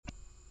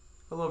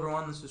Hello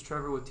everyone, this is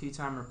Trevor with Tea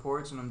Time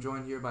Reports, and I'm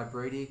joined here by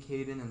Brady,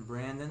 Caden, and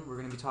Brandon. We're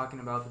going to be talking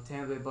about the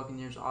Tampa Bay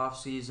Buccaneers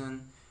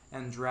off-season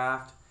and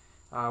draft.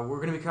 We're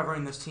going to be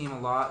covering this team a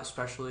lot,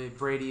 especially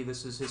Brady.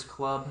 This is his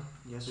club.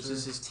 Yes, This sir.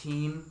 is his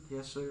team.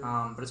 Yes, sir.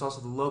 But it's also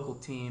the local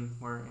team.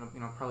 We're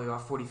probably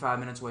about 45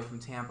 minutes away from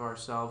Tampa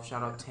ourselves.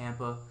 Shout out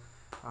Tampa.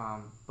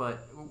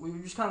 But we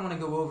just kind of want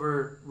to go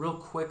over real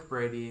quick,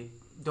 Brady.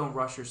 Don't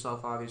rush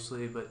yourself,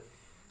 obviously, but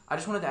I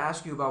just wanted to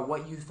ask you about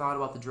what you thought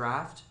about the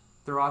draft.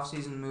 Their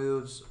off-season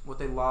moves, what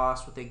they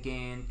lost, what they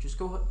gained. Just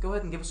go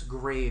ahead and give us a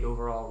grade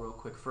overall real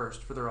quick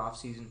first for their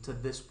off-season to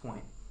this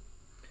point.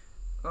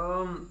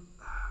 I'm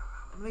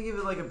gonna give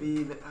it like a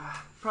B,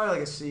 probably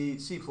like a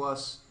C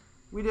plus.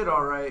 We did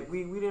all right.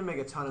 We didn't make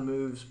a ton of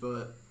moves,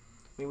 but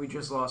I mean we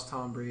just lost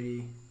Tom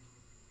Brady.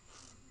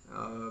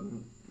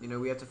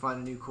 We have to find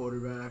a new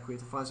quarterback. We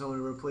have to find someone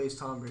to replace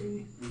Tom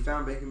Brady. We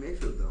found Baker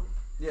Mayfield though.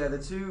 Yeah, the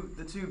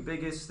two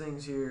biggest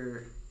things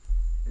here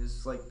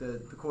is like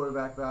the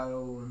quarterback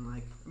battle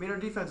and our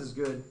defense is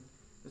good.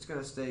 It's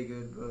gonna stay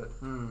good, but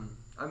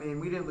I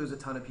mean we didn't lose a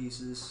ton of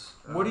pieces.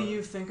 What do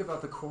you think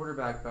about the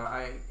quarterback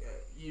battle?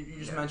 You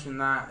just mentioned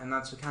that, and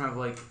that's kind of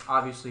like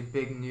obviously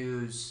big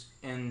news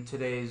in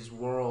today's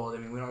world. I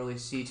mean, we don't really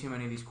see too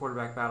many of these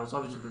quarterback battles,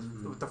 obviously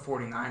with the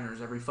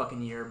 49ers every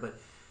fucking year, but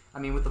I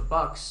mean with the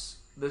Bucks,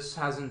 this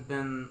hasn't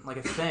been like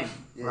a thing,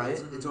 Yeah,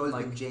 right? It's always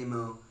been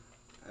J-Mo.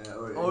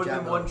 Always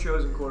been one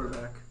chosen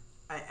quarterback.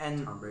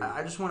 And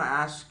I just want to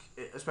ask,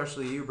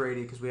 especially you,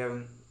 Brady, because we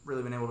haven't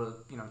really been able to,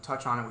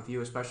 touch on it with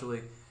you,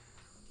 especially.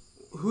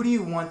 Who do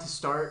you want to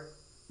start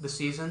the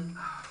season?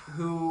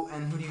 Who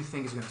do you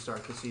think is going to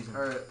start the season?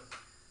 All right.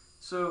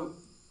 So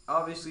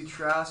obviously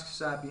Trask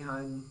sat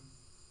behind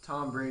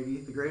Tom Brady,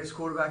 the greatest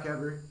quarterback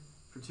ever,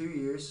 for 2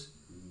 years.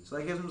 So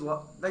that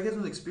gives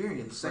him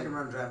experience. Second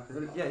round draft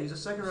pick. Yeah, he's a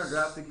second round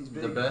draft pick. He's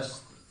big. The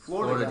best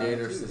Florida guy,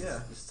 Gator, too,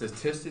 yeah.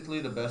 statistically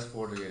the best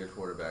Florida Gator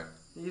quarterback.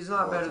 He's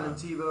not all better time. than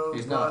Tebow.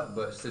 He's not,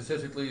 but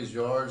statistically his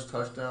yards,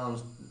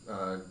 touchdowns,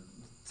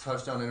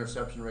 touchdown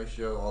interception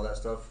ratio, all that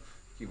stuff,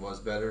 he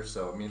was better.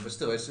 So I mean, but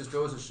still, it just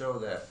goes to show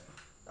that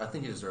I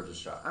think he deserves a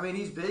shot. I mean,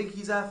 he's big.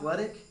 He's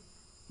athletic.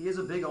 He has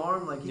a big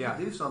arm. He Yeah.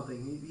 can do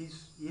something.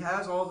 He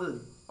has all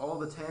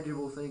the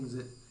tangible things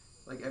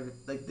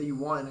that you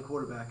want in a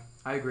quarterback.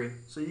 I agree.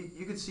 So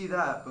you could see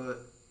that, but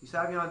he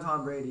sat behind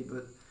Tom Brady.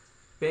 But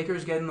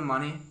Baker's getting the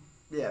money.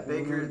 yeah,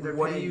 Baker. They're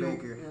paying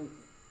Baker.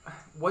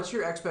 What's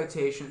your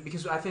expectation?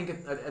 Because I think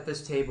at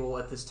this table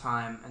at this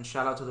time, and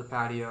shout out to the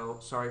patio.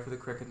 Sorry for the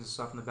crickets and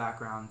stuff in the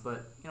background,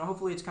 but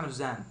hopefully it's kind of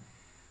zen.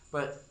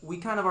 But we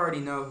kind of already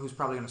know who's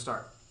probably going to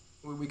start.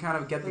 We kind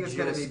of get the gist.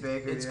 It's going to be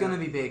Baker. It's yeah. going to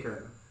be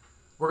Baker.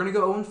 We're going to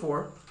go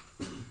 0-4,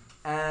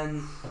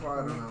 and Well, I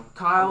don't know.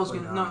 Kyle's Hopefully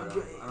going to. not, No,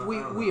 bro. I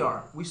don't we know.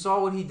 are. We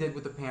saw what he did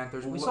with the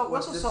Panthers. Well, We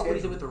what's also the saw what he did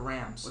schedule? with the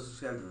Rams. What's the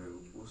schedule?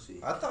 We'll see.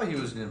 I thought he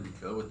was going to be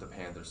good with the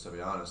Panthers, to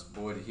be honest.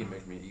 Boy, did he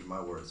make me eat my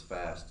words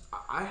fast.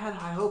 I had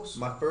high hopes.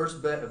 My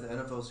first bet of the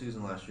NFL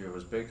season last year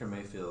was Baker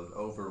Mayfield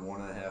over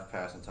 1.5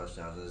 passing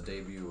touchdowns in his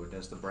debut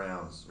against the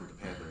Browns with the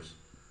Panthers.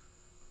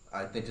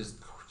 I think his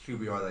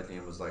QBR that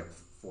game was like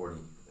 40.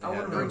 I He want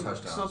had to no bring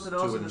touchdowns, something 2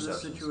 else into this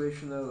interceptions.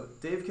 situation, though.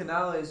 Dave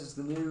Canales is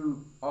the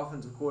new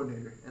offensive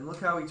coordinator, and look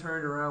how he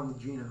turned around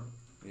with Geno.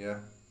 Yeah.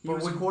 He But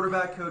was a would-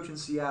 quarterback coach in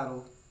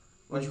Seattle.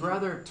 Would you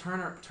rather turn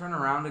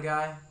around a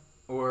guy,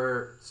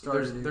 or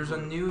Start a new there's a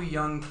quarterback. new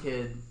young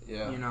kid,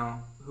 Yeah.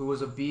 who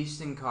was a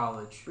beast in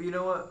college? But you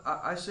know what?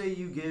 I say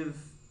you give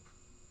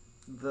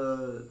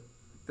the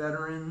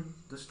veteran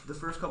the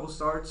first couple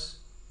starts,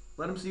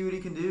 let him see what he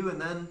can do, and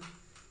then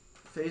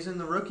phase in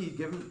the rookie.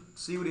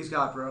 See what he's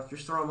got, bro.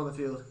 Just throw him on the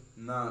field.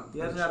 No. He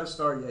hasn't had a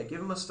start yet. Give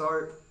him a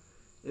start.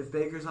 If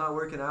Baker's not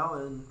working out,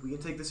 and we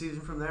can take the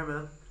season from there,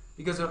 man.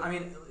 Because I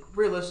mean,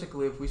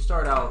 realistically, if we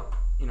start out,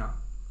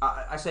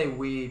 I say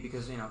we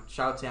because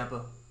shout out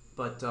Tampa,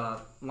 but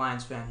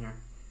Lions fan here.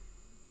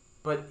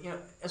 But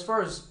as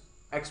far as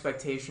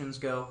expectations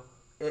go,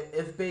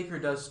 if Baker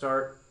does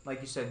start, like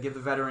you said, give the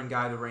veteran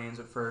guy the reins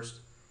at first.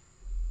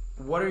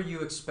 What are you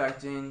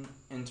expecting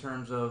in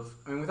terms of?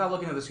 I mean, without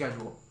looking at the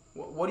schedule,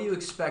 what do you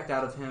expect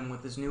out of him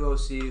with this new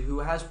OC who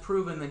has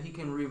proven that he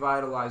can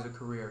revitalize a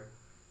career?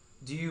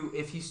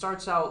 If he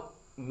starts out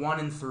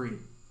 1-3,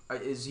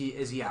 is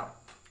he out?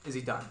 Is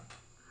he done?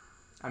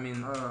 I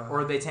mean, or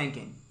are they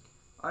tanking?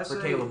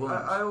 Caleb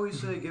Williams? I always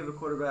say give a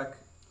quarterback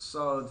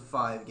solid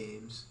 5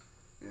 games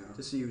Yeah.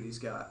 to see what he's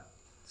got.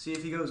 See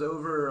if he goes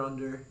over or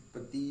under.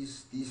 But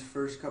these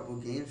first couple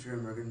games for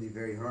him are going to be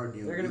very hard.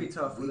 They're going to be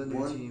tough with a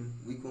new team.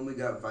 Week 1 we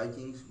got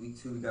Vikings.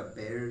 Week 2 we got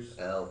Bears.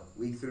 L.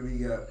 Week 3 we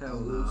got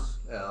Hell Eagles.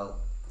 L.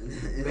 And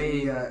then They-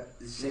 we got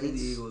the Maybe the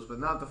Saints. Eagles, but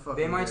not the fucking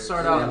They might Bears.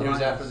 start Yeah, out who's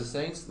Lions. after the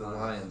Saints? The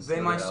Lions.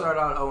 They might L. start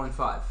out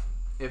 0-5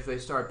 if they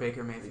start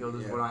Baker Mayfield.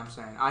 Is Yeah. what I'm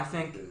saying. I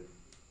think.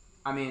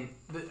 I mean,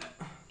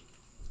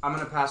 I'm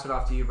gonna pass it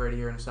off to you, Brady,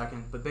 here in a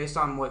second. But based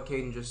on what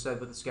Caden just said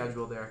with the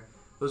schedule there,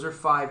 those are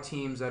 5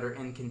 teams that are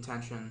in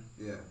contention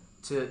Yeah.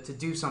 to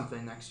do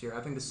something next year.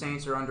 I think the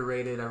Saints are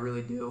underrated. I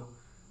really do.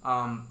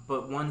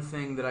 But one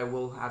thing that I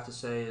will have to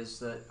say is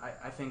that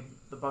I think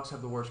the Bucs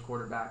have the worst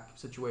quarterback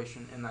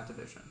situation in that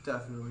division.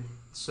 Definitely.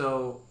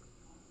 So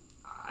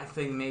I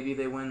think maybe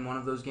they win one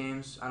of those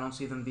games. I don't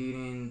see them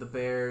beating the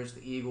Bears,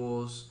 the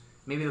Eagles,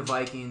 maybe the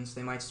Vikings.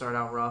 They might start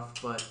out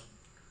rough, but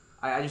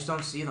I just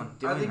don't see them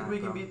doing I think that, we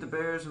can bro. beat the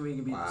Bears and we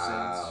can beat the Saints.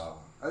 Wow.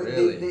 I think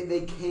Really?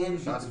 they can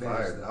beat Shots the Bears.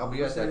 fired. Though. I'll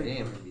be at that They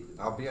game. can beat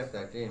the I'll be at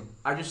that game.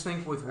 I just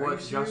think with Are what you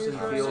serious Justin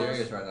right I'm Fields,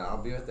 serious right now.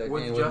 I'll be at that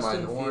With game with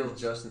Justin my orange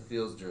Fields. Justin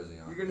Fields jersey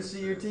on. You're gonna see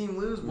your team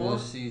lose, I'm boy. gonna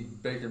see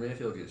Baker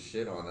Mayfield get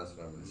shit on. That's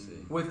what I'm gonna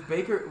see.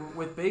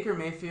 with Baker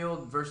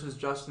Mayfield versus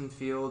Justin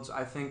Fields,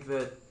 I think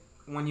that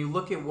when you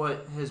look at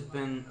what has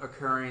been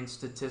occurring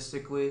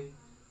statistically,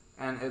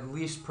 and at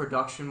least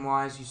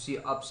production-wise, you see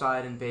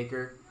upside in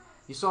Baker.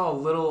 You saw a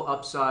little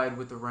upside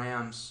with the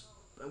Rams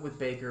with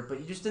Baker, but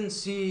you just didn't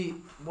see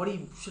what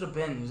he should have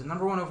been. He was a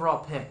number 1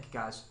 overall pick,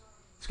 guys.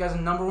 This guy's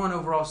a number 1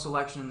 overall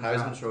selection in the Heisman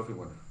draft. Trophy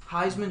winner.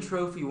 Heisman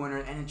Trophy winner,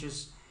 and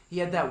he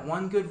had that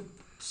one good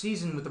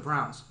season with the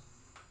Browns,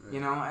 you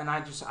know, and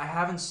I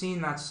haven't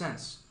seen that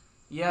since.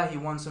 Yeah, he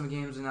won some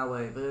games in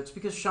LA, but it's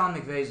because Sean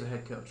McVay's the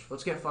head coach.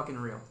 Let's get fucking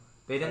real.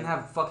 They didn't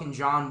have fucking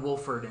John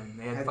Wolford in.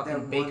 They had Had fucking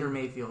that Baker one-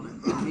 Mayfield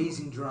in.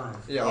 Amazing drive.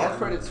 Yeah, all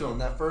credit to him.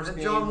 That first And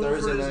game, John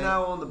Thursday Wolford is night.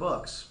 now on the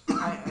Bucs.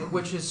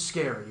 Which is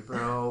scary,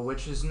 bro.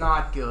 Which is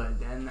not good.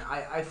 And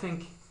I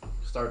think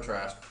Start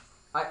Trask.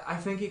 I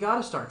think you got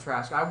to start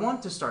Trask. I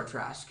want to start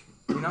Trask.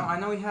 You know, I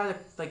know he had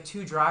like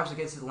 2 drives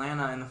against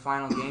Atlanta in the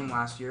final game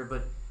last year,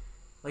 but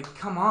like,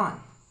 come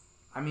on.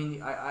 I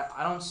mean,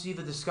 I don't see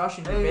the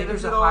discussion. Hey,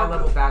 Baker's if a it all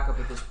high-level go- backup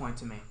at this point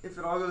to me. If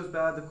it all goes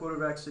bad, the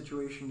quarterback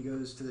situation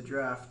goes to the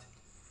draft.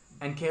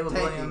 And Caleb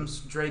Tanking.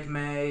 Williams, Drake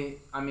May.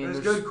 I mean,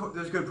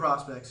 There's good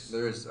prospects.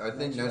 There's, I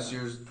think Next next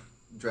year's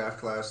draft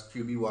class,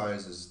 QB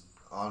wise, is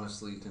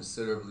honestly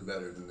considerably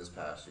better than this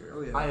past year.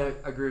 Oh yeah. I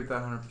agree with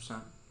that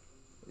 100%.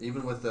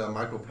 Even with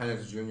Michael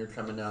Penix Jr.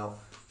 coming out,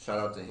 shout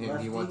out to him.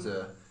 He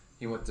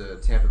Lefty. went to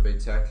Tampa Bay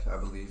Tech, I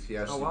believe. He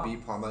actually wow.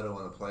 beat Palmetto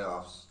in the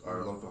playoffs,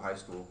 our local high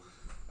school.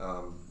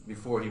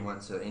 Before he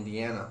went to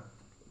Indiana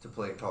to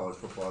play college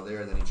football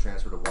there, then he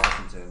transferred to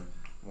Washington,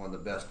 one of the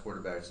best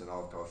quarterbacks in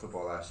all of college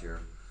football last year.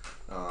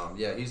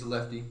 Yeah, he's a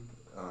lefty.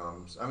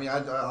 I mean, I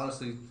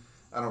honestly,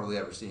 I don't really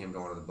ever see him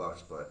going to the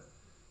Bucs, but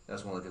I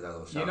just want to give that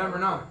little shout out. You never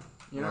real know. quick.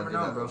 You I wanna never give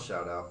know, that bro. little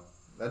shout out.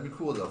 That'd be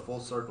cool though, full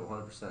circle,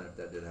 100% if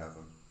that did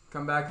happen.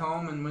 Come back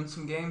home and win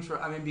some games.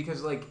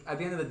 Because like at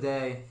the end of the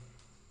day,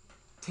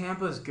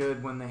 Tampa's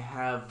good when they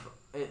have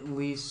at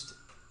least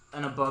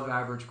an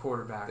above-average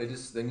quarterback.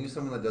 They need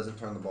someone that doesn't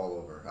turn the ball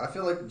over. I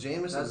feel like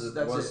Jameis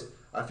That's was. it.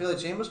 I feel like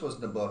Jameis was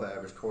an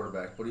above-average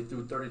quarterback, but he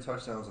threw 30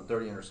 touchdowns and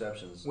 30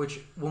 interceptions. Which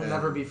will And-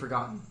 never be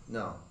forgotten.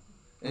 No,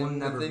 Will and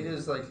never the thing be.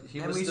 is, like, he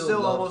and was we still, still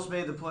loved. almost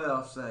made the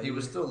playoffs that He year.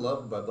 was still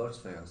loved by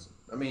Bucs fans.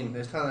 I mean,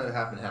 it's kind of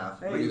half and half.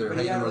 Hey, we either But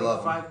hate he had him or like love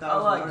him. 5,000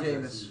 I like yards that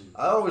Jameis. season.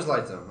 I always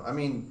liked him. I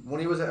mean, when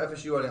he was at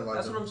FSU, I didn't like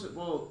That's him. what I'm saying.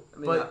 Well, I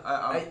mean, But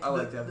I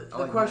like that. The I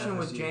like question that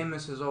with FSU.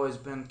 Jameis has always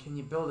been, can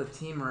you build a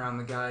team around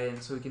the guy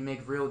and so he can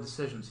make real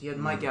decisions? He had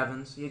Mike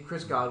Evans, he had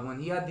Chris Godwin,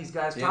 he had these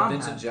guys. He Tom had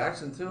Vincent had.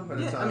 Jackson too at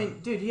the Yeah, time. I mean,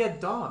 dude, he had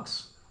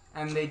dogs,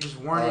 and they just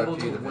weren't R.I.P. able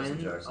to to Vincent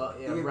win. Jackson.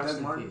 Yeah, Did he have rest Doug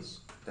in Martin? peace.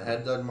 they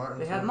had Doug Martin.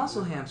 They too. had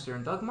Muscle Hamster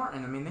and Doug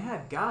Martin. I mean, they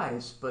had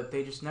guys, but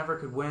they just never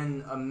could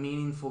win a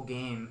meaningful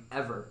game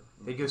ever.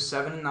 They go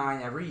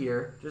 7-9 every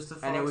year. Just a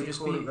And it would faulty just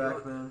be-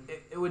 quarterback, man.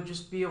 It would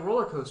just be a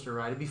roller coaster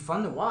ride. It'd be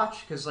fun to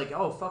watch because, like,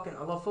 oh fucking,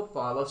 I love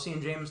football. I love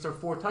seeing Jameis throw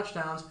 4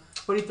 touchdowns,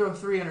 but he'd throw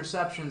 3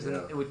 interceptions and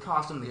Yeah. it would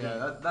cost him the game.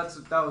 Yeah,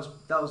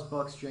 that was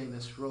Bucks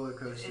Jameis roller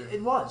coaster.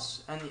 It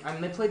was, and I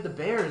mean they played the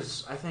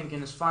Bears. I think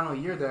in his final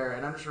year there,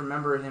 and I just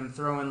remember him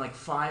throwing like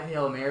 5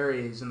 Hail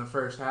Marys in the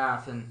first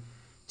half, and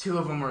 2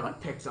 of them were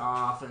like picked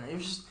off, and it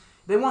was just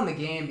they won the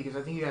game because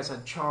I think you guys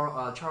had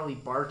Charlie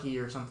Barkley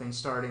or something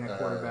starting at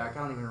quarterback. I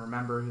don't even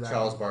remember who that.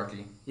 Charles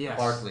Barkley. Yes.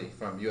 Barkley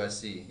from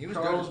USC. He was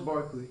Charles good.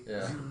 Barkley.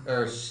 Yeah.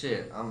 Or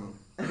shit.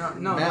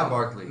 No, Matt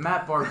Barkley.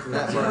 Matt Barkley.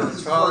 Matt Yeah.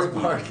 Barkley. Charles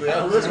Barkley.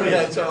 I wish we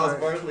had Charles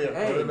Barkley at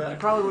Hey, you quarterback.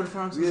 probably would have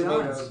thrown some We had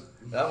shots.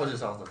 That was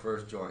just off the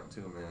first joint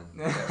too,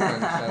 man.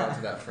 Shout out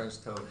to that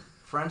French toast.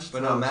 French.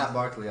 But no, toast. Matt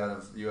Barkley out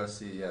of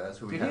USC. Yeah, that's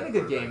who we Dude, he had. had a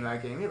at good game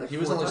quarterback. that game. He, had like He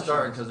was 4 only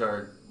starting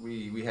touchdowns.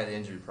 because we had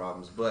injury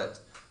problems, but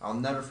I'll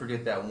never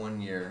forget that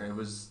one year. It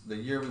was the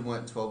year we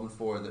went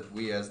 12-4. That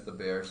we as the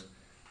Bears,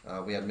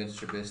 we had Mitch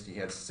Trubisky. He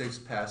had 6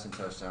 passing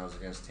touchdowns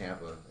against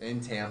Tampa.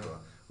 In Tampa,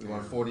 we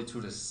won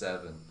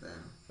 42-7. Damn.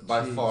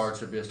 By Jeez. far,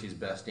 Trubisky's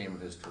best game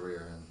of his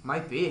career, and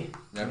Might be.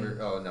 never.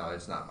 Oh no,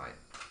 it's not Mike.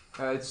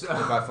 It's It's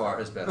by far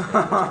his best game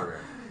of his career.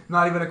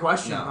 not even a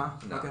question, No, huh?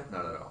 no, Okay.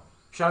 not at all.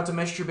 Shout out to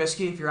Mitch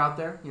Trubisky if you're out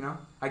there. You know,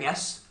 I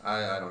guess.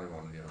 I don't even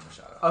want to give him a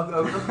shout out.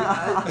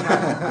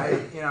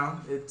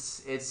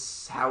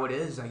 It's how it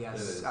is, I guess,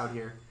 It is. out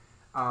here.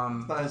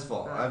 It's not his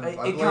fault. I It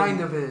blame,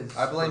 kind of is.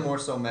 I blame more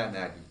so Matt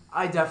Nagy.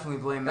 I definitely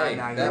blame Matt Hey,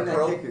 Nagy. that And that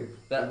pro- kicker.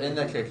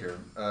 That kicker.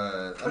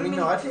 I I mean, mean-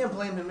 no, I can't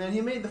blame him, man.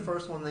 He made the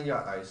first one, they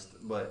got iced.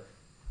 But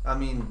I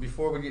mean,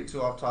 before we get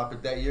too off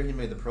topic, that year he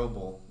made the Pro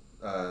Bowl.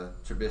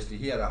 Trubisky,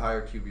 he had a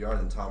higher QBR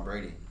than Tom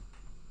Brady,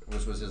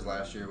 which was his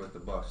last year with the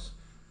Bucs.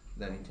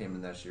 Then he came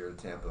in this year to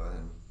Tampa,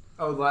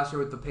 and last year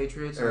with the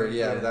Patriots.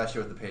 last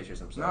year with the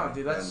Patriots. I'm sorry. No,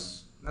 dude,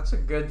 that's a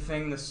good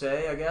thing to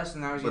say, I guess.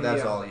 And now he's but gonna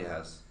that's be all he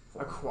has.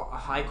 a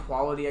high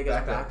quality, I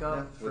guess,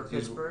 backup for With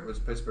Pittsburgh.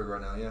 With Pittsburgh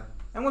right now, yeah.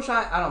 And which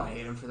I don't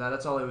hate him for that.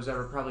 That's all he was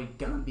ever probably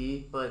gonna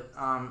be. But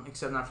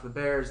except not for the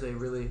Bears, they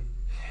really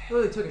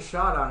took a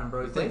shot on him,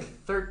 bro. He played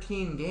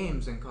 13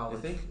 games in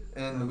college. You think?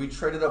 And we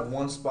traded up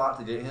one spot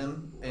to get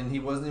him, and he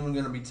wasn't even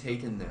going to be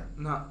taken there.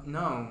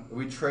 No.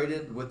 We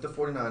traded with the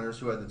 49ers,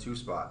 who had the 2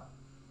 spot,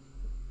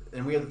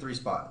 and we had the 3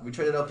 spot. We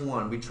traded up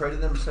 1. We traded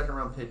them a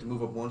second-round pick to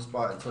move up 1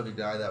 spot and took a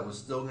guy that was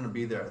still going to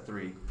be there at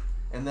 3.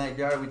 And that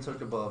guy we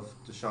took above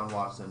Deshaun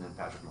Watson and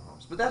Patrick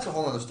Mahomes. But that's a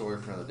whole other story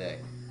for another day.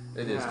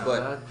 It is,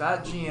 but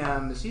that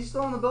GM, is he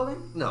still in the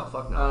building? No,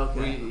 fuck no. Oh,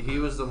 okay. He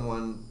was the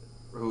one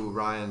who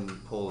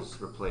Ryan Poles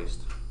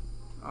replaced.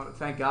 Oh,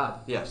 thank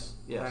God. Yes.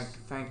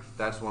 Thank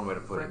That's one way to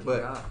put it. freaking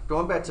But God.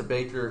 going back to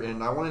Baker,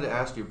 and I wanted to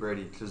ask you,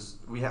 Brady, because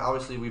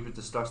obviously we've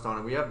discussed on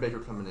it. We have Baker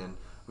coming in.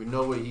 We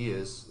know what he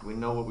is. We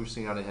know what we've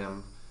seen out of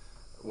him,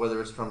 whether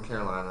it's from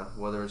Carolina,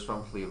 whether it's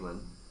from Cleveland.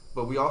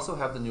 But we also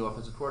have the new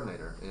offensive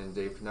coordinator in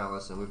Dave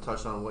Canales, and we've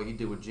touched on what he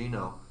did with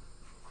Geno.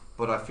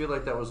 But I feel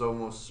like that was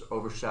almost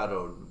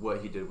overshadowed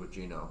what he did with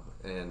Geno.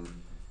 And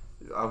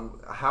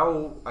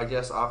how, I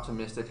guess,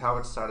 optimistic, how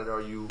excited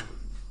are you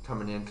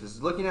coming in?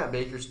 Because looking at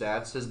Baker's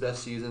stats, his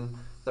best season,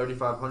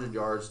 3,500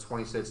 yards,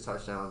 26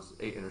 touchdowns,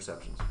 8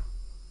 interceptions.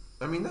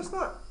 I mean, that's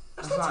not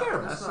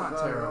terrible. That's not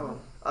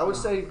terrible. I would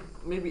say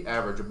maybe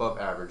average, above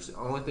average. The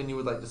only thing you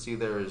would like to see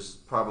there is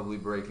probably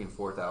breaking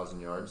 4,000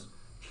 yards.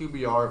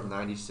 QBR of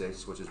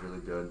 96, which is really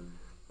good.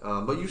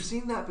 But you've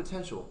seen that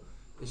potential.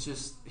 It's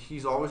just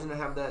he's always going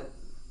to have that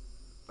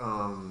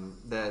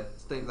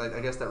thing, like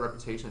I guess that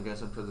reputation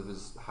against him because of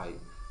his height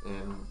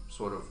and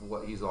sort of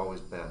what he's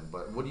always been.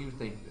 But what do you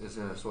think is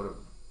going to sort of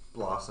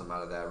blossom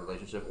out of that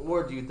relationship,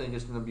 or do you think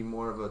it's going to be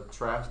more of a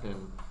Trask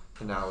and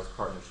Canales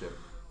partnership?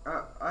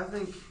 I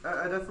think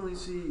I definitely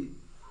see.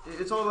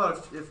 It's all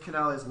about if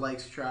Canales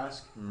likes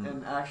Trask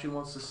and actually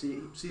wants to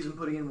sees him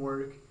putting in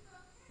work,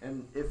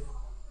 and if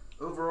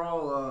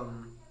overall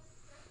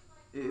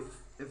if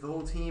the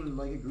whole team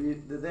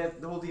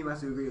the whole team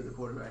has to agree with the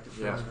quarterback.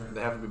 Yeah,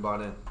 they have to be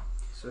bought in.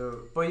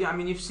 So, but yeah, I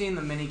mean, you've seen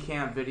the mini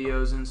camp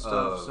videos and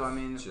stuff. So I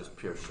mean, it's just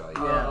pure shite.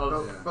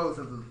 Both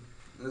of them.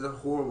 There's a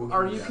horrible.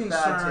 Are you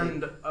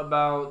concerned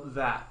about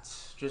that?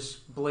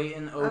 Just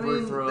blatant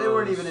overthrows. I mean, they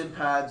weren't even in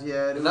pads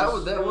yet.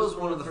 That was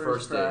one of the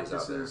first days out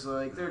practices.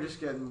 Like they're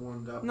just getting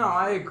warmed up. No,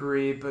 I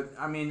agree, but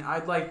I mean,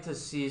 I'd like to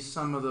see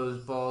some of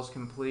those balls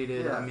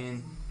completed. Yeah. I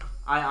mean,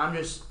 I'm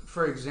just,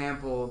 for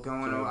example,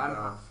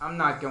 I'm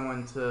not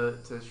going to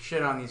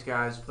shit on these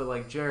guys, but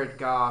like Jared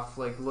Goff,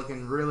 like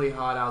looking really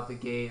hot out the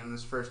gate in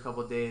this first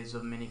couple of days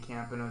of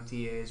minicamp and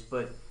OTAs,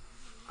 but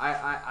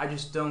I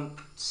just don't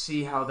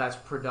see how that's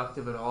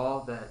productive at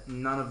all. That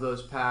none of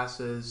those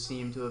passes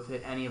seem to have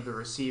hit any of the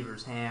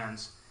receivers'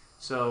 hands.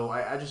 So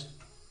I just,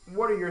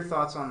 what are your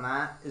thoughts on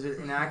that? Is it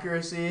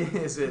inaccuracy?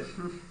 Is it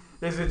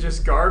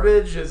just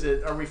garbage?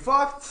 Are we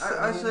fucked?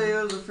 I say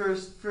it was the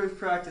first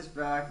practice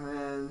back,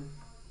 man.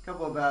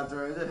 Couple of bad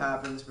throws, it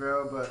happens,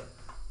 bro. But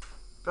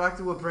back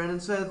to what Brandon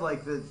said,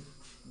 like the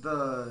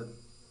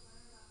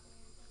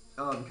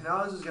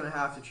Canales is gonna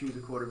have to choose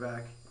a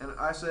quarterback, and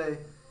I say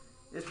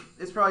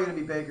it's probably gonna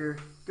be Baker.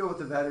 Go with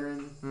the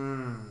veteran.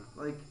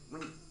 Like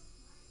when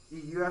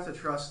you have to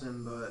trust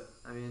him, but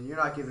I mean you're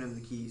not giving him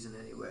the keys in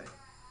any way.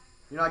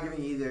 You're not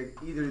giving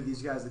either of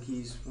these guys the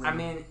keys. I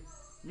mean,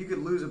 you could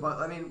lose a bunch.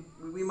 I mean,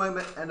 we might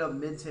end up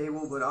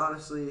mid-table, but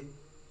honestly,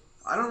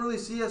 I don't really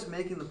see us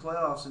making the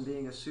playoffs and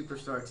being a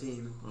superstar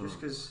team. Just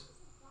because.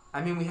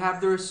 I mean, we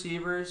have the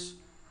receivers.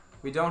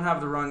 We don't have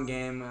the run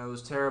game. It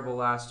was terrible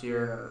last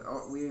year.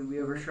 Yeah, we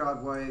have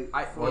Rashad White.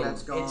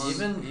 Fournette's gone.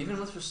 Even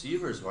with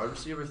receivers, wide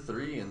receiver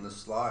 3 in the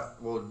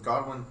slot. Well,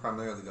 Godwin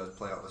primarily does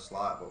play out the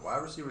slot, but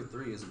wide receiver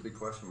 3 is a big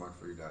question mark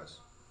for you guys.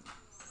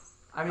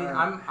 I mean,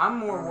 I'm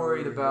more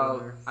worried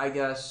about, I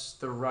guess,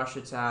 the rush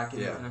attack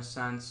in a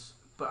sense.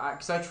 But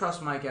because I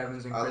trust Mike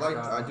Evans and Chris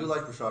Godwin. I do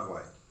like Rashad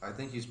White. I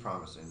think he's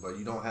promising, but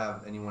you don't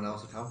have anyone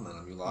else to complement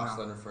him. You lost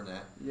Leonard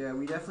Fournette. Yeah,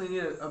 we definitely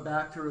need a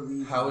back to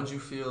relieve. How would you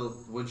feel?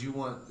 Would you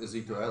want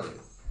Ezekiel Elliott?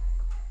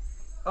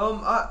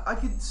 I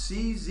could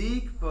see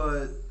Zeke,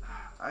 but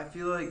I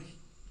feel like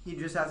he'd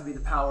just have to be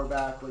the power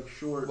back, like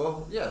short.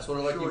 Well, yeah, sort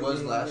of like he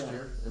was last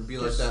year, and be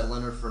like that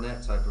Leonard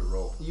Fournette type of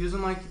role. Use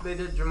him like they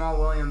did Jamal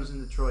Williams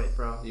in Detroit,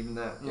 bro. Even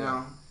that, you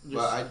know.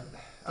 But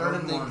I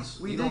don't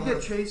think we did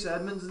get Chase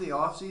Edmonds in the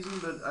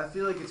offseason, but I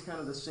feel like it's kind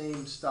of the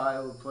same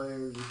style of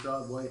players.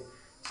 Rashad White,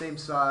 same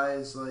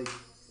size, like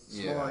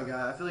smaller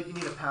guy. I feel like you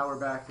need a power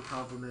back to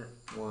complement.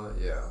 Well,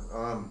 yeah.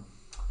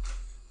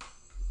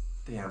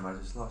 Damn, I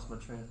just lost my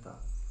train of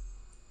thought.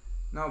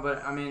 No,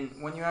 but I mean,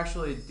 when you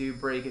actually do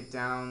break it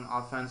down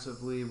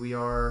offensively,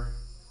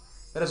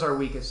 that is our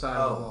weakest side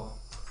of the ball.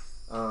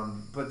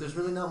 But there's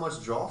really not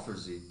much draw for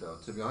Zeke, though,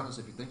 to be honest,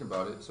 if you think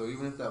about it. So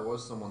even if that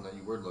was someone that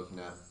you were looking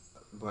at,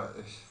 but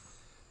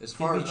As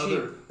far He'd be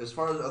as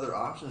other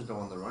options go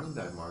on the running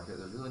back market,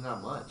 there's really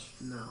not much.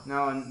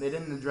 No, and they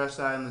didn't address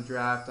that in the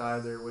draft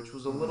either, which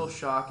was a little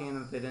shocking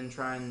that they didn't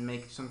try and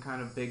make some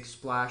kind of big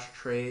splash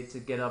trade to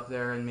get up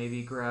there and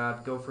maybe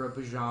go for a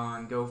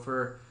Bijan, go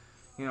for,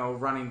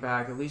 running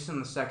back, at least in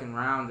the second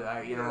round.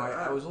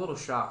 I was a little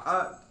shocked.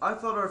 I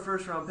thought our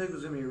first round pick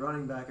was going to be a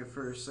running back at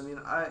first. I mean,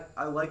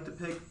 I like the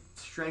pick,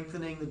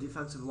 strengthening the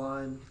defensive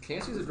line.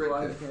 Cansey's a great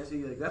pick.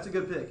 Cansey, that's a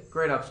good pick.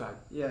 Great upside.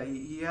 Yeah,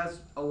 he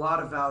has a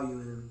lot of value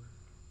in him.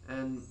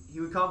 And he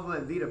would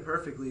complement Vita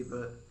perfectly,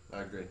 but...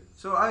 I agree.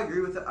 So I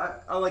agree with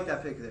that. I like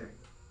that pick there.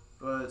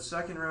 But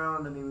second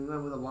round, I mean, we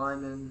went with a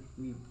lineman.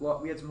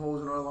 We had some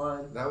holes in our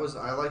line. I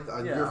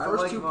like your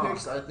first two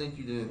picks. I think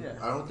you didn't. Yeah.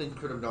 I don't think you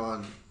could have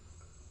gone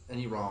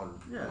any wrong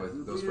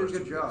with those first two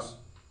picks. We did a good job.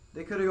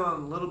 They could have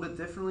gone a little bit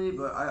differently,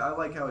 but I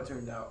like how it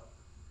turned out.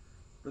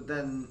 But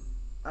then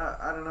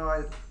I don't know.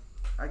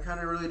 I kind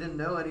of really didn't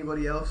know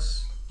anybody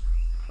else.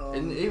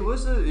 And it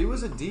was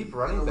a deep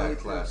running back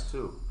class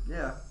too.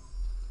 Yeah.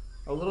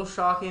 A little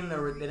shocking. They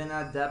didn't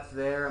have depth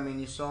there. I mean,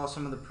 you saw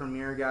some of the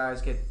premier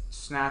guys get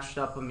snatched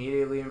up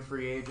immediately in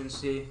free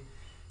agency.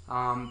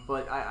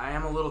 But I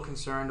am a little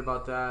concerned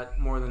about that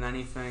more than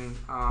anything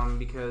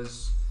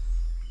because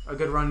a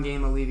good run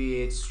game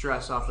alleviates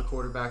stress off the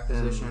quarterback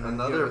position.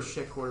 And if you have a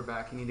shit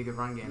quarterback, you need a good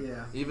run game.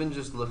 Yeah. Even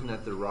just looking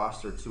at the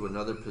roster to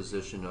another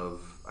position of,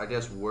 I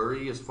guess,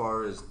 worry as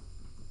far as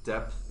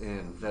depth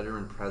and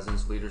veteran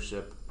presence,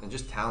 leadership, and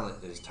just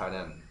talent is tight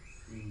end.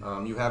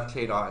 You have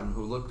Cade Otton,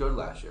 who looked good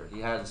last year. He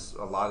has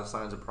a lot of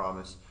signs of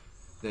promise.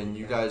 Then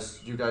you guys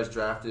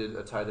drafted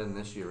a tight end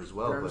this year as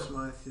well. Travis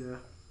Smythe, yeah.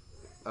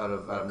 Out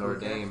of Notre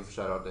Dame,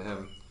 shout out to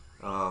him.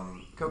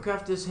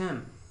 Kokeft is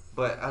him.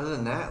 But other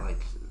than that, like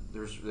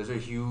there's a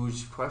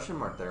huge question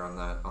mark there on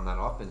that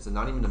offense, and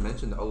not even to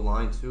mention the O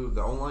line too.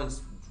 The O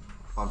line's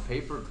on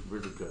paper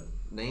really good.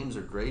 Names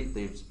are great.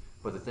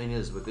 But the thing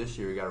is, with this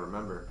year, you got to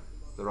remember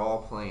they're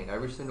all playing.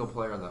 Every single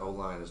player on the O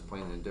line is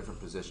playing in a different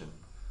position,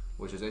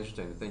 which is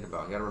interesting to think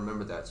about. You got to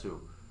remember that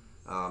too,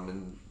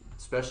 and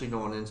especially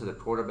going into the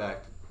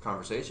quarterback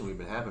conversation we've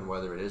been having,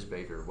 whether it is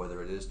Baker,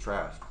 whether it is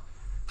Trask,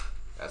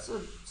 that's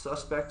a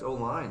suspect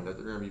O-line that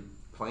they're going to be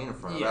playing in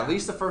front of, at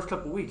least the first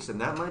couple weeks, and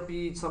that might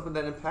be something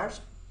that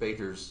impacts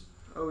Baker's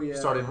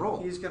starting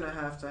role. He's going to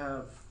have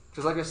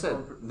because, like I said,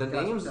 the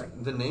names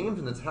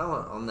and the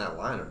talent on that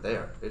line are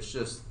there. It's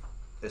going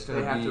to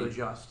be they have to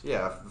adjust.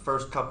 Yeah, the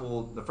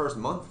first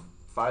month,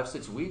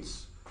 5-6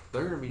 weeks.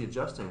 They're going to be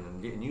adjusting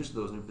and getting used to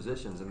those new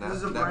positions, and this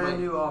is a brand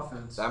new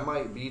offense. That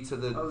might be to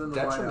the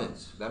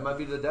detriment. That might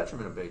be to the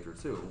detriment of Baker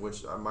too,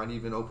 which might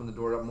even open the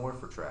door up more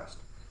for Trask.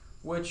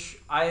 Which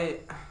I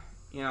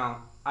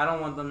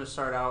don't want them to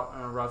start out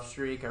on a rough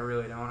streak. I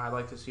really don't. I'd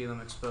like to see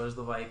them expose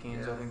the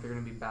Vikings. Yeah. I think they're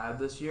going to be bad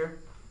this year,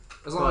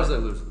 as long as they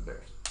lose to the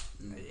Bears,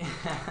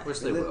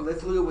 which they will.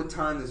 Let's look at what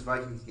time this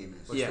Vikings game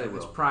is.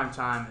 It's prime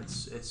time.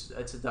 It's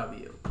a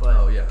W.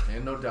 But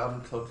and no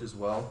Dalvin Cook as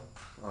well.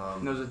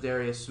 No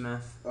Zadarius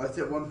Smith. It's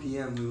at 1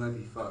 p.m. We might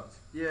be fucked.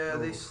 Yeah,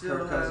 they still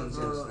Kirk Cousins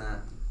and Snap.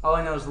 All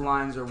I know is the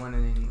Lions are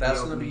winning.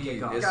 That's going to be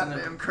kickoff.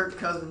 Goddamn Kirk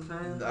Cousins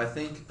fan. I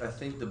think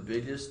the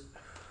biggest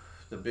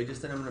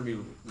thing I'm going to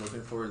be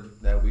looking for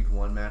that week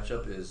 1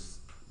 matchup is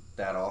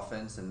that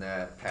offense and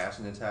that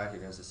passing attack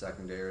against the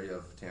secondary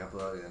of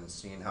Tampa, and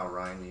seeing how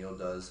Ryan Neal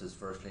does his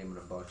first game in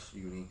the Bucs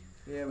uni.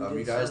 Yeah,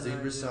 you guys did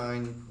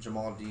resign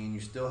Jamal Dean. You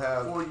still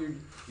have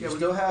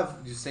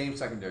have the same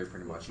secondary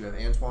pretty much. You have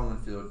Antoine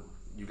Winfield.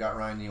 You got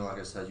Ryan Neal, like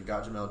I said. You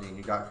got Jamal Dean.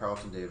 You got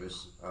Carlton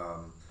Davis.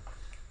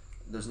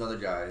 There's another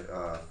guy.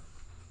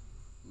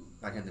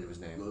 I can't think of his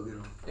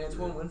name.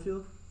 Antoine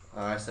Winfield?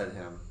 I said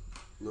him.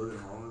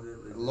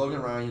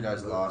 Logan Ryan, you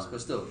guys lost.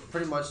 But still,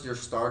 pretty much your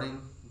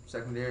starting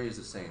secondary is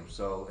the same.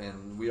 So,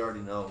 and we already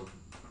know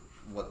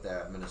what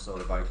that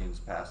Minnesota Vikings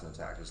passing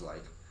attack is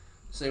like.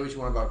 Say what you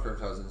want about Kirk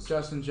Cousins.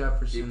 Justin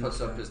Jefferson. He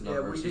puts up his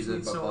numbers. Yeah, we just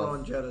need someone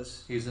on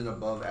Jettas. He's an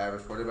above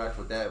average quarterback.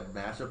 But that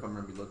matchup I'm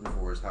going to be looking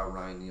for is how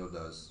Ryan Neal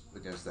does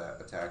against that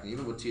attack. And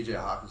even with TJ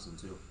Hawkinson,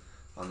 too,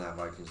 on that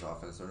Vikings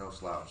offense. They're no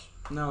slouch.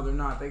 No, they're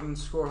not. They can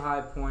score high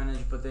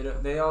pointage, but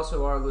they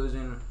also are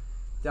losing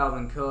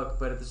Dalvin Cook.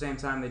 But at the same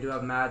time, they do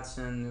have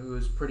Madsen, who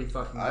is pretty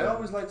fucking good. I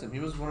always liked him. He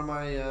was one of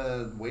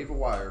my waiver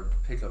wire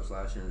pickups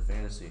last year in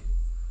fantasy.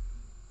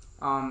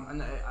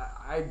 And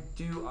I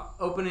do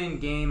opening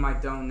game. I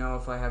don't know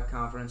if I have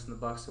confidence in the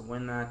Bucs to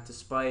win that,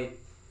 despite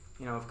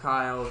if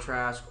Kyle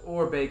Trask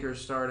or Baker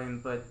starting.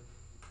 But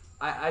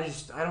I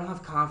don't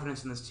have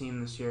confidence in this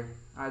team this year.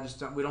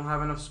 We don't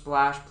have enough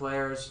splash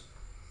players,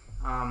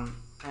 and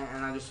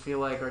I just feel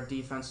like our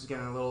defense is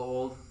getting a little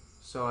old.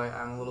 So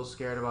I'm a little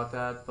scared about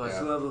that. But we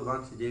still have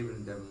Levante David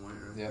and Devin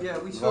White. Yeah,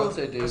 we still have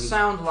a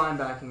sound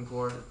linebacking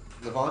core.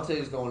 Levante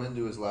is going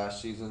into his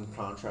last season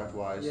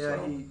contract-wise. Yeah,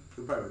 so he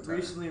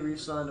recently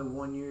re-signed a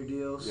 1-year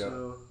deal,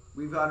 so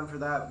we've got him for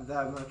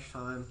that much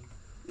time.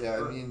 Yeah,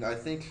 I mean, I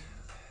think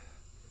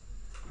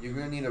you're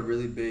going to need a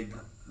really big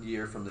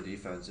year from the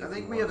defense. I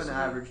think we have an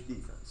average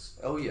defense.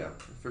 Oh, yeah,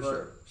 for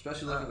sure.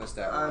 Especially looking at the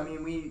stat line. I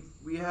mean,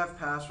 we have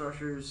pass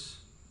rushers,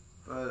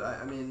 but,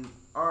 I mean,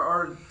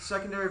 our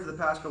secondary for the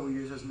past couple of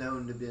years has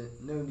known to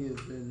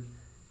have been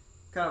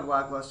kind of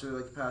lackluster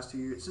like the past 2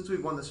 years. Since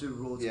we've won the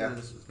Super Bowl,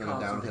 It's been a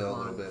downhill a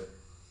little bit.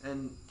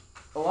 And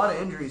a lot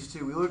of injuries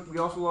too. We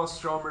also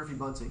lost Sean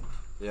Murphy-Bunting.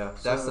 Yeah,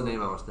 that's So- the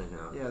name I was thinking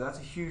of. Yeah, that's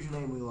a huge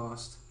name we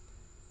lost.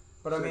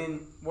 But I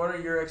mean, what are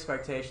your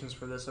expectations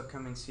for this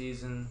upcoming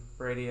season,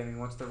 Brady? I mean,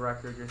 what's the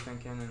record you're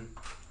thinking? And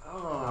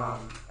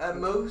At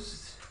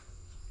most,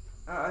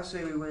 I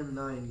say we win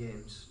 9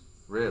 games.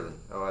 Really?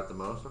 Oh, at the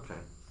most? Okay.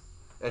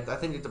 I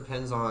think it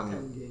depends on.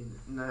 10 games.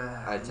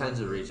 Nah. It tends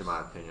to reach, in my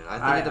opinion.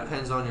 I think it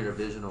depends on your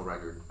divisional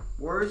record.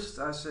 Worst,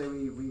 I say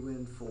we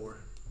win 4,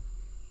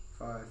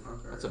 5.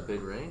 Okay. That's a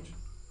big range.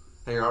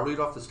 Hey, I'll read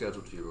off the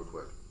schedule to you real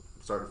quick,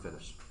 start to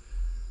finish.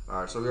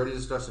 All right, so we already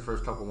discussed the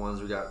first couple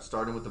ones. We got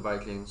starting with the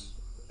Vikings,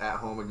 at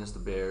home against the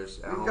Bears.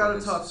 We've got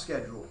a tough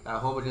schedule. At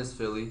home against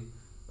Philly,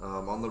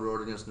 on the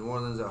road against New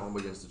Orleans, at home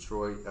against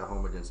Detroit, at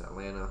home against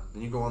Atlanta.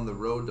 Then you go on the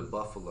road to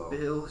Buffalo.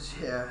 Bills,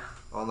 yeah.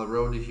 On the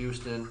road to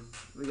Houston.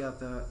 We got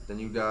that. Then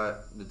you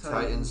got the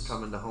Titans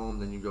coming to home.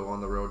 Then you go on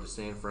the road to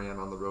San Fran,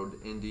 on the road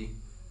to Indy.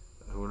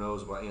 Who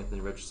knows what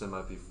Anthony Richardson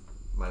might be.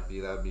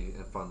 That'd be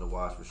fun to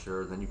watch for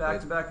sure. Then you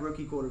back-to-back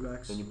rookie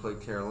quarterbacks. Then you play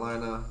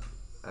Carolina,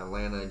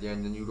 Atlanta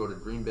again. Then you go to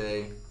Green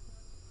Bay,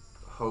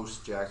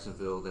 host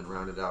Jacksonville, then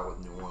round it out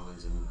with New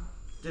Orleans and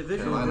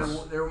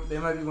Divisionals. They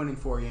might be winning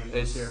 4 games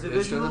this year.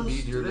 It's going to be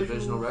your Divisionals-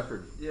 divisional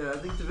record. Yeah, I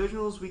think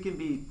divisionals we can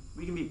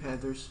beat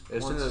Panthers.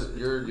 It's once.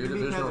 your We can beat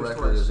divisional Panthers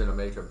record twice. is going to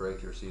make or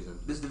break your season.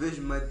 This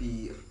division might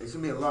be. It's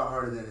gonna be a lot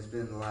harder than it's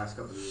been in the last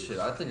couple of years. Shit,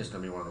 I think it's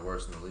going to be one of the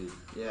worst in the league.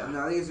 Yeah.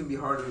 I think it's gonna be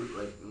harder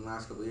like in the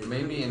last couple of years.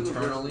 Maybe It's gonna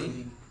be worse in the internally.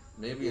 league.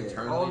 Maybe Yeah.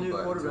 internally, All new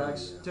but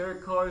quarterbacks. yeah.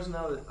 Derek Carr's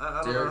now that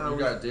I don't know how you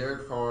got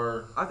Derek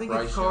Carr. I think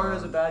Bryce if Carr Young.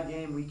 has a bad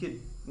game, we could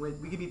win.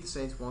 We could beat the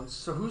Saints once.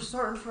 So who's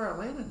starting for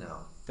Atlanta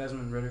now?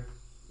 Desmond Ritter.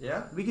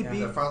 Yeah, We could Yeah, beat.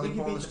 they're finally we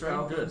could pulling beat the string.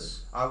 Good.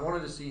 Falcons. I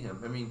wanted to see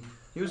him. I mean,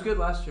 He was good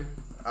last year.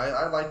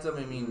 I liked him.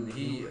 I mean,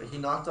 he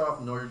knocked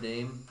off Notre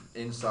Dame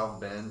in South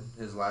Bend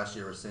his last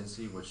year with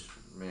Cincy, which,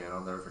 man,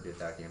 I'll never forget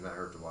that game. That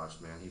hurt to watch,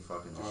 man. He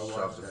fucking I just watched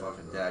shoved a that,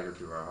 fucking bro. dagger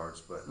through our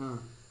hearts. But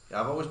yeah,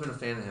 I've always been a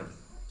fan of him.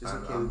 Just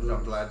like I'm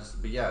Caleb glad to see.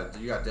 But yeah,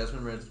 you got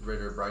Desmond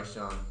Ritter, Bryce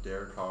Young,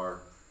 Derek Carr,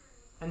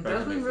 And Baker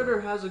Desmond Mayfield.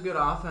 Ritter has a good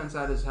offense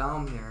at his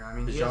helm here. I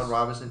mean, he Bijan has,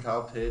 Robinson,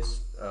 Kyle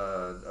Pitts,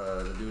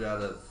 the dude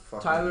out of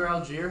fucking Tyler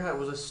Algier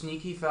was a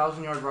sneaky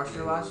 1,000-yard rusher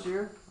Yeah, last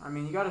year. I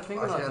mean, you got to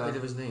think I about can't that. think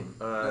of his name.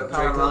 Kyle Drake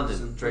London.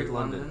 Robinson. Drake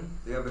London.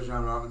 They have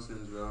Bijan Robinson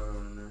as well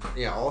in there.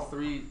 Yeah, all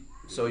three.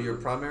 So your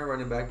primary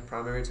running back,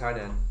 primary tight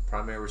end,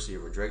 primary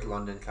receiver, Drake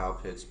London, Kyle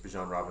Pitts,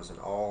 Bijan Robinson,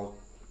 all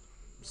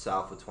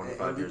south of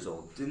 25 And years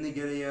old. Didn't they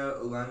get a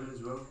lineman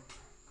as well?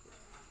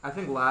 I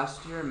think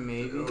last year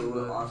maybe.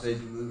 But They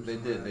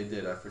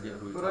did. I forget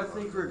who. But I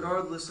think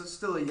regardless, it's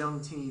still a young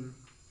team.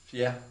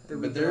 Yeah, That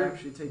we but can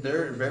actually take.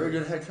 they're advantage very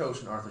of. good head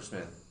coach in Arthur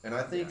Smith, and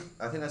I think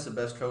that's the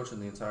best coach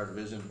in the entire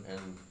division. And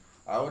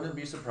I wouldn't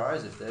be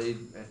surprised if they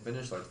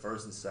finish like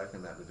first and second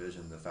in that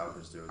division. The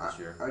Falcons do this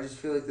year. I just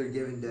feel like they're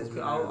giving Desmond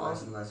Okay, I'll-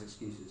 less and less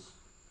excuses.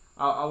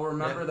 I'll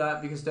remember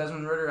that because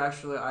Desmond Ritter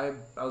actually, I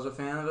was a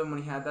fan of him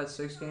when he had that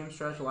 6-game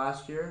stretch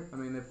last year. I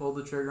mean, they pulled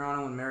the trigger on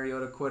him when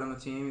Mariota quit on the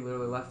team. He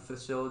literally left the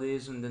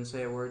facilities and didn't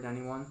say a word to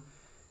anyone.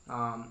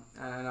 And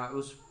it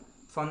was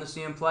fun to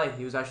see him play.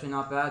 He was actually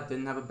not bad.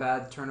 Didn't have a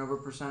bad turnover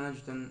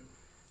percentage. Didn't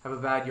have a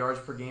bad yards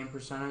per game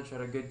percentage. Had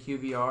a good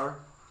QBR.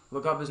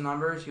 Look up his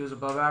numbers. He was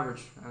above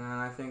average. And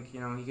I think, he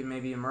could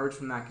maybe emerge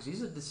from that because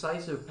he's a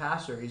decisive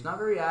passer. He's not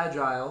very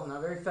agile, not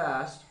very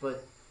fast,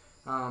 but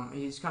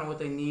he's kind of what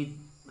they need.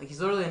 Like, he's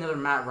literally another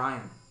Matt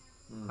Ryan.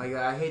 Like,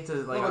 I hate to,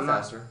 like, a little I'm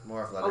faster,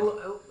 more athletic.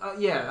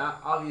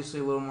 obviously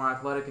a little more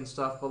athletic and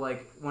stuff, but,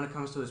 like, when it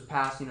comes to his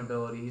passing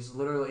ability, he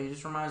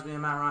just reminds me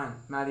of Matt Ryan.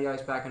 Matty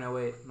Ice back in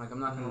 08. Like, I'm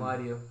not going to lie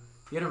to you.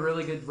 He had a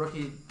really good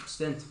rookie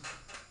stint,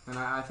 and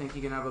I think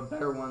he can have a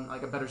better one,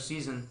 like a better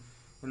season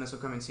in this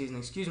upcoming season.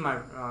 Excuse my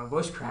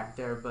voice crack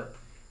there, but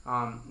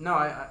no,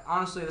 I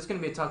honestly, it's going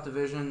to be a tough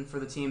division for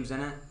the teams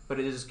in it, but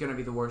it is going to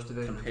be the worst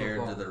division compared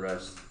in to football. the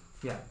rest.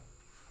 Yeah.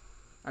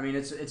 I mean,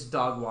 it's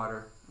dog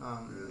water.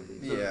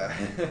 Yeah.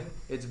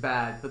 It's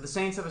bad. But the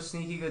Saints have a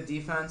sneaky good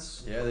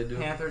defense. Yeah, they do.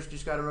 Panthers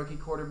just got a rookie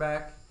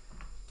quarterback.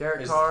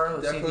 Derek Carr,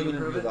 let's see if he definitely can going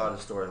to prove be a it. lot of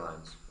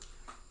storylines.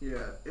 Yeah,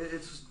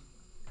 it's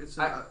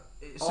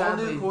all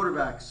Sadly, new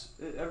quarterbacks.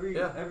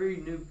 Yeah.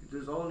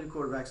 There's all new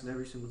quarterbacks in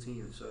every single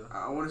team. So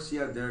I want to see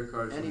how Derek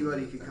Carr.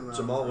 anybody could come out.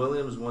 Jamal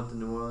Williams went to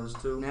New Orleans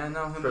too. Yeah,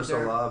 no, him and Chris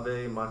Derek.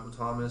 Olave, Michael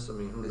Thomas. I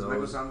mean, who Is knows?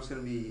 Michael Thomas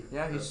going to be?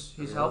 Yeah,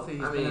 he's healthy.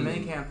 He's been in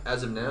minicamp.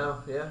 As of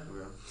now, yeah.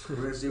 We're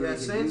going to see what Yeah, he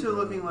can Saints do, are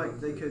bro. looking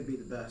like they could be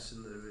the best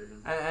in the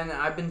division. And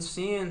I've been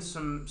seeing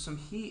some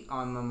heat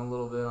on them a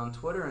little bit on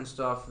Twitter and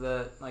stuff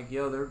that, like,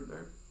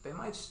 they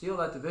might steal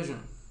that division.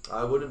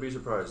 I wouldn't be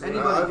surprised.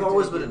 Anybody I've could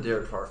always take been it. a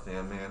Derek Carr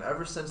fan, man.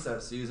 Ever since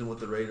that season with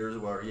the Raiders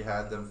where he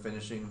had them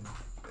finishing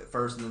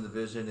first in the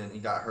division and he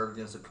got hurt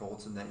against the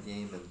Colts in that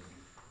game. And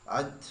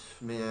I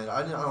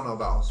don't know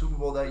about Super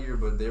Bowl that year,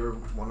 but they were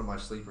one of my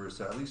sleepers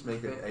to at least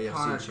make an AFC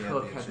Connor Cook had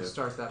to championship.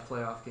 start that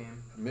playoff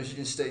game.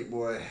 Michigan State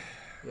boy.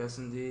 Yes,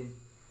 indeed.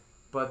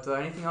 But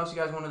anything else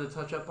you guys wanted to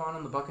touch up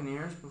on the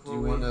Buccaneers Do before you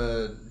we? want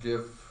to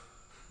give?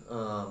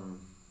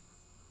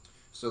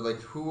 So like,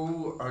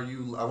 who are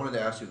you? I wanted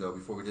to ask you though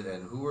before we did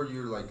end. Who are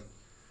your like?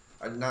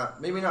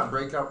 Maybe not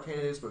breakout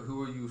candidates, but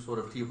who are you sort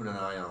of keeping an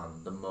eye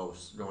on the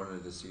most going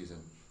into this season,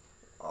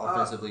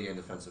 offensively and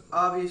defensively?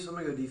 Obviously, I'm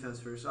gonna go defense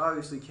first.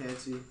 Obviously,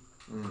 Cansey.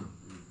 Mm.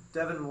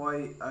 Devin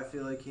White, I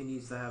feel like he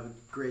needs to have a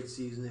great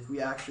season if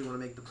we actually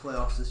want to make the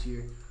playoffs this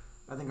year.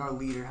 I think our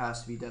leader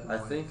has to be Devin I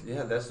White. think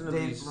that's gonna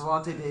be.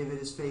 Levante David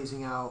is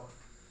phasing out.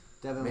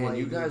 Devin Man, White.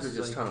 you guys are is,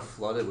 just like, kind of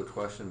flooded with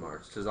question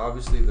marks because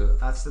obviously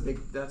That's the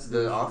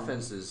issue.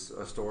 offense is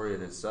a story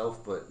in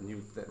itself, but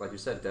like you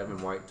said,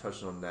 Devin White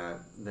touched on that.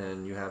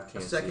 Then you have A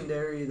Kansas.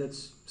 secondary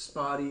that's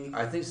spotty.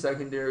 I think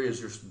secondary is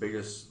your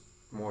biggest,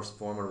 most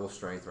formidable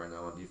strength right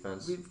now on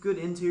defense. We have good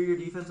interior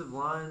defensive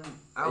line.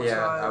 Outside.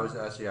 Yeah,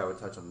 I would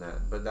touch on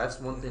that. But that's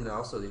one thing that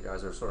also you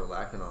guys are sort of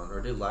lacking on, or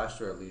did last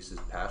year at least, is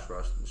pass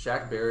rush.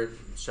 Shaq Barrett,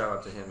 shout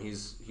out to him.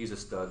 He's a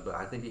stud, but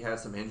I think he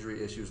had some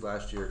injury issues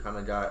last year. Kind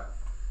of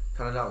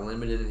got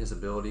limited in his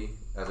ability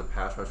as a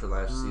pass rusher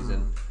last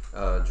season.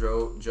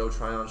 Joe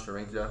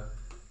Tryon-Sharinka,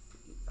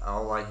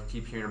 all I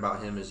keep hearing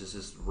about him is just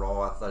this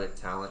raw athletic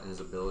talent and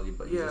his ability,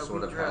 but he just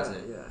sort of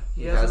hasn't. Yeah.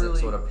 He hasn't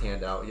really, sort of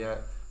panned out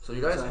yet. So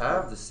you guys Exactly.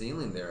 have the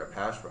ceiling there at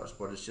pass rush,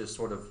 but it's just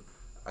sort of,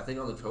 I think,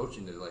 on the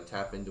coaching to like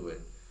tap into it.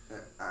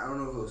 I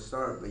don't know if he'll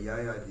start, but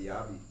Yaya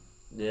Diaby.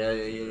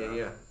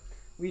 Yeah.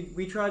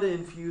 We try to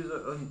infuse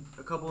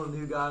a couple of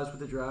new guys with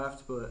the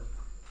draft, but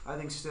I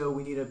think still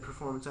we need a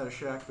performance out of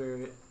Shaq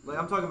Barrett. Like,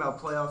 I'm talking about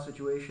playoff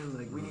situation.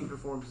 Like, we need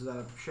performances out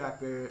of Shaq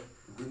Barrett.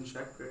 Didn't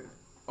Shaq Barrett?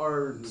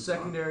 Our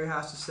secondary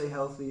has to stay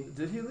healthy.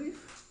 Did he leave?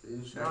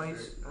 Didn't Shaq No,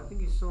 Barrett? I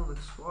think he's still in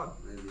the squad.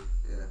 Maybe,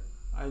 yeah.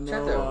 I Check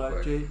that know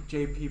real quick.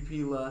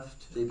 JPP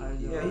left. JPP. I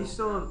know. Yeah, he's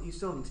still on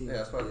the team. Yeah,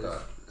 that's what I Yes.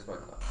 thought. That's what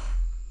I thought.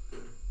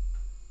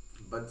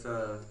 But,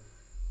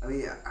 I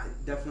mean, I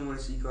definitely want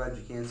to see Clyde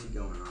Jacansey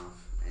going off.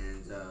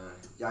 And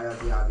Yaya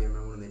Diaby, I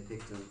remember when they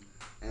picked him.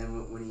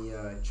 And when he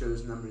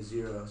chose number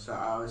 0. So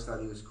I always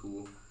thought he was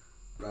cool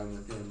riding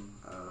with him.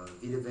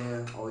 Vita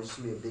Vea always used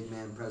to be a big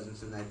man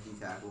presence in that D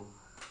tackle.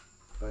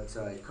 But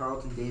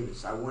Carlton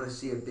Davis, I want to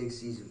see a big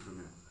season from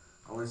him.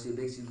 I want to see a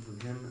big season from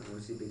him. I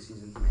want to see a big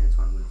season from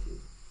Antoine Winfield.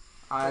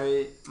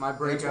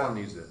 Antoine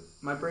needs it.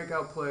 My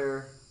breakout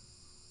player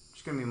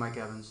is gonna be Mike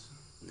Evans.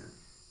 Yeah.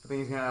 I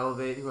think he's gonna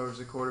elevate whoever's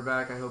the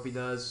quarterback. I hope he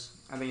does.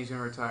 I think he's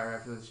gonna retire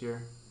after this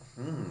year.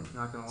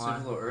 Not gonna lie.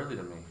 Seems a little early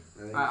to me.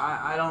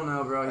 I don't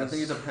know, bro. I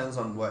think it depends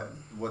on what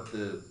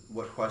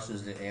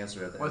questions to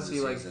answer at the What's end he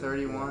of the like? season.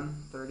 31,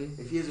 30?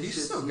 If he has a He's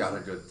shit still season, got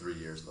a good 3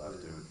 years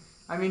left, dude.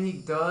 I mean, he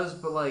does,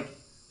 but like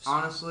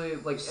honestly,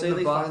 like Say in the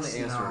they Bucks, find the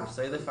you answer. know,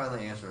 Say they find the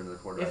answer into the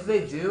quarterback. if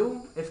they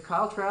do, if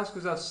Kyle Trask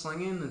goes out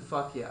slinging, then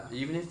fuck yeah.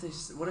 Even if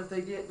what if they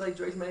get like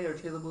Drake May or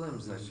Caleb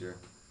Williams next year?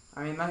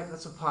 I mean,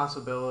 that's a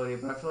possibility,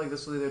 but I feel like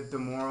this will either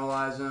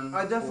demoralize him.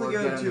 I definitely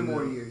or go get to 2 him to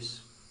more move.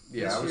 years.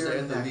 Yeah, This I would year say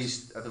and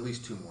at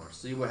least 2 more.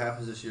 See what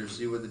happens this year.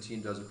 See what the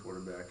team does at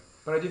quarterback.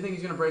 But I do think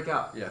he's gonna break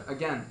out. Yeah.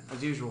 Again,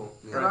 as usual.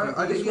 Yeah. And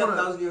I He just got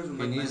wanna- 1,000 yards with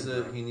He Mike needs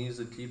Lennon, he needs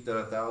to keep that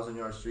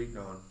 1,000-yard streak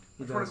going.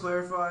 He I just want does. to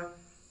clarify,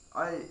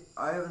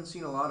 I haven't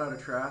seen a lot out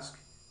of Trask,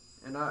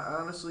 and I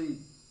honestly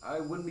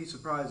wouldn't be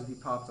surprised if he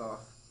popped off.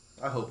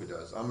 I hope he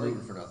does. I'm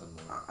rooting for nothing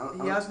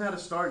more. He hasn't had a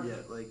start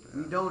yet. Like,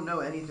 we don't know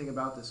anything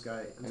about this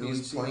guy And until he's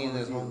we've seen him playing on in the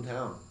his field.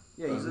 hometown.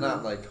 Yeah, He's he's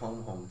not like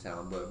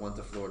hometown, but went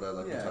to Florida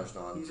like we touched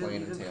on, he's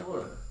playing in in Tampa.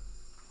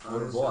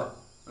 Florida. What?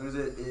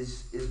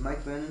 Is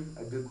Mike Lennon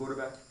a good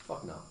quarterback?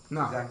 Fuck no.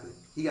 No. Exactly.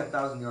 He got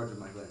 1,000 yards with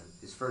Mike Lennon,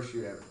 his first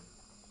year ever.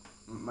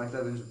 Mike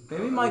Lennon's.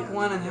 Maybe Mike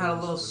Lennon had a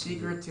little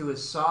secret to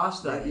his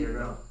sauce that Maybe, year,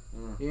 bro.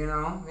 though. You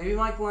know, maybe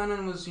Mike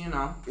Lennon was, you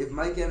know. If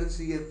Mike Evans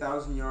can get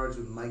 1,000 yards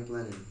with Mike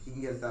Lennon, he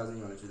can get 1,000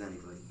 yards with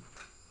anybody.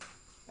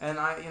 And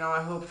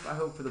I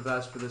hope for the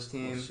best for this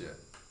team, Oh, shit.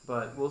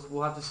 but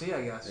we'll have to see,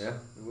 I guess. Yeah,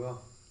 we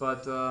will.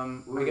 But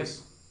I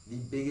guess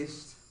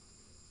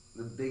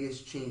The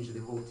biggest change to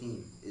the whole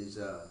team is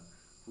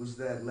who's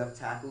that left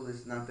tackle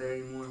that's not there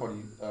anymore?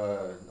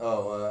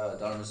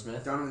 Donovan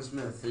Smith. Donovan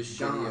Smith. His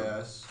Gone. shitty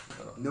ass.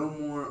 No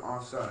more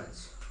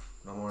offsides.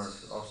 No more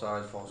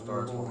offsides, false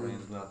starts,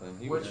 holdings, nothing.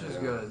 He which was is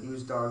there. good. He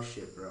was dog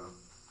shit, bro.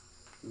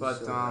 He was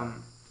But so bad.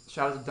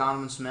 shout out to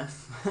Donovan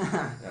Smith.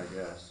 I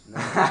guess. No.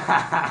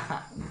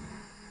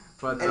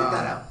 But Edit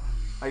that out.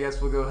 I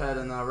guess we'll go ahead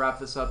and wrap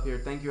this up here.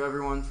 Thank you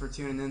everyone for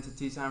tuning in to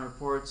Tea Time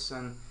Reports,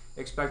 and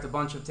expect a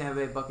bunch of Tampa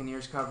Bay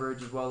Buccaneers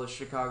coverage, as well as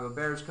Chicago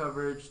Bears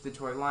coverage,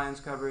 Detroit Lions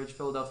coverage,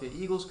 Philadelphia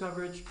Eagles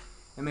coverage,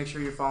 and make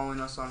sure you're following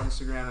us on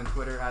Instagram and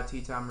Twitter at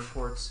Tea Time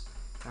Reports,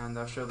 and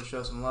show the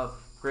show some love.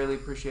 Greatly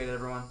appreciate it,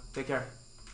 everyone. Take care.